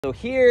So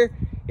here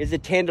is a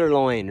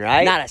tenderloin,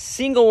 right? Not a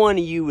single one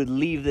of you would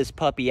leave this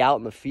puppy out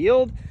in the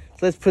field.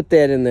 So let's put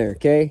that in there,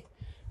 okay?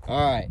 All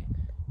right,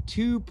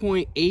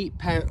 2.8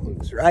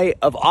 pounds, right,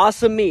 of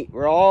awesome meat.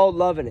 We're all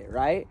loving it,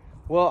 right?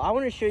 Well, I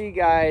want to show you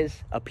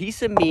guys a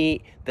piece of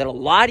meat that a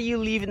lot of you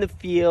leave in the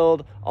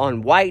field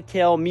on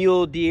whitetail,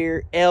 mule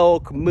deer,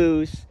 elk,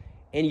 moose,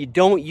 and you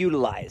don't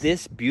utilize.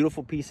 This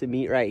beautiful piece of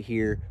meat right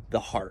here,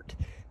 the heart.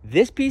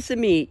 This piece of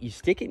meat, you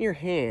stick it in your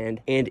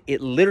hand and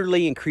it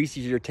literally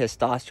increases your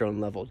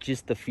testosterone level,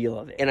 just the feel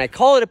of it. And I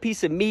call it a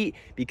piece of meat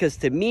because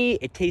to me,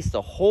 it tastes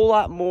a whole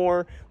lot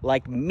more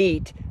like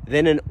meat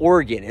than an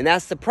organ. And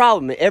that's the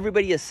problem.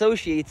 Everybody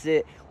associates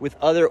it with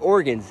other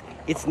organs.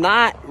 It's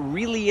not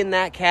really in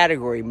that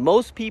category.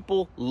 Most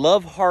people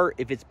love heart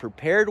if it's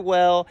prepared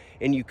well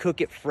and you cook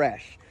it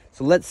fresh.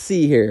 So let's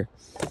see here.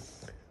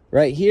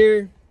 Right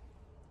here.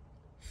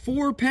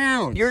 4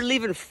 pounds. You're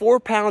leaving 4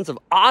 pounds of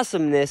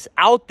awesomeness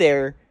out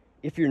there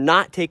if you're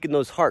not taking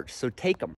those hearts. So take them.